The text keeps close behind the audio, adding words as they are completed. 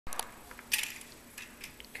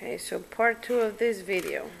Okay, so part 2 of this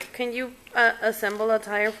video. Can you assemble a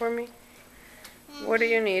tire for me? Mommy, What do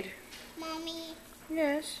you need? Mommy,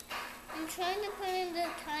 Yes. I'm trying to put in the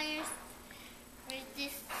tires. Where's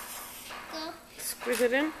this go? Squeeze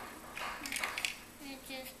it in. I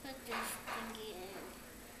just put this thingy in.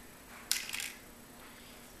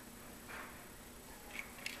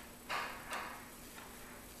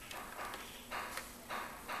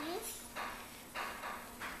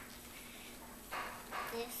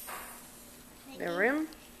 This. The rim.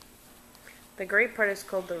 The gray part is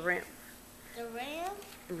called the rim. The rim.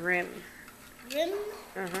 Rim. Rim.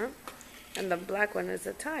 Uh-huh. And the black one is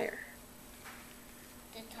the tire.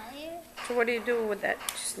 The tire. So what do you do with that?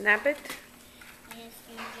 Snap it? Yes,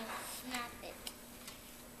 you just snap it.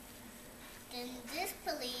 Then this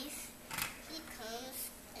police, he comes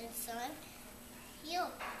inside. He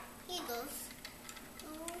goes.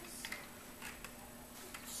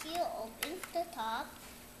 She opens the top.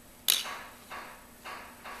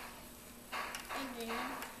 And then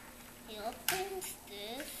he opens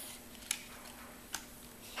this.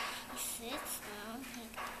 He sits down. He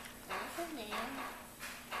goes in there.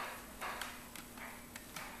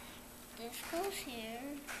 This goes here.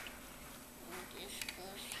 And this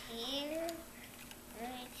goes here.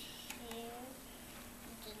 Right here.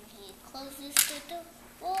 And then he closes the door.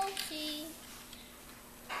 Oh, see.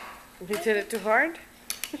 You did it too hard?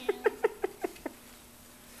 Yeah.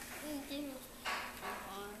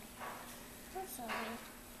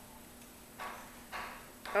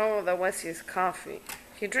 Oh, that was his coffee.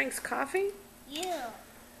 He drinks coffee? Yeah.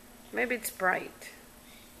 Maybe it's Sprite.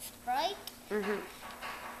 Sprite? Mm-hmm.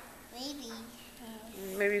 Maybe.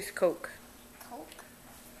 Maybe it's Coke. Coke?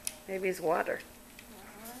 Maybe it's water.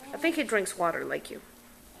 I think he drinks water like you.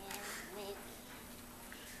 Yeah, maybe.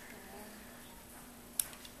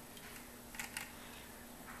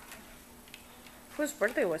 Whose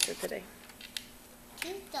birthday was it today?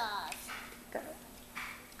 Tita's.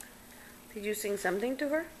 Did you sing something to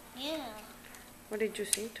her? Yeah. What did you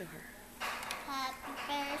sing to her? Happy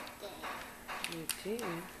birthday. You did.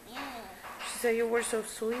 Yeah. She said you were so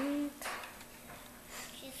sweet.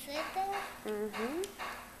 She said that? Mm-hmm.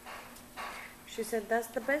 She said that's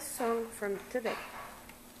the best song from today.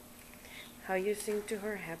 How you sing to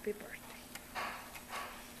her happy birthday.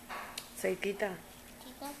 Say, Tita,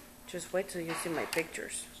 Tita? just wait till you see my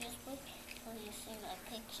pictures. Just wait till you see my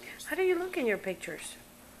pictures. How do you look in your pictures?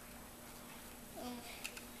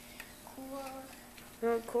 Cool.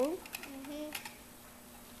 Oh, cool? Mm-hmm.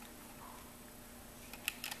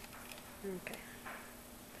 Okay.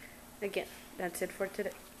 Again, that's it for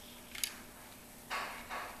today.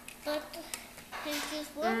 But there's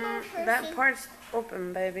just one more person. That part's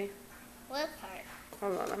open, baby. What part?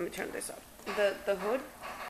 Hold on, let me turn this up. The hood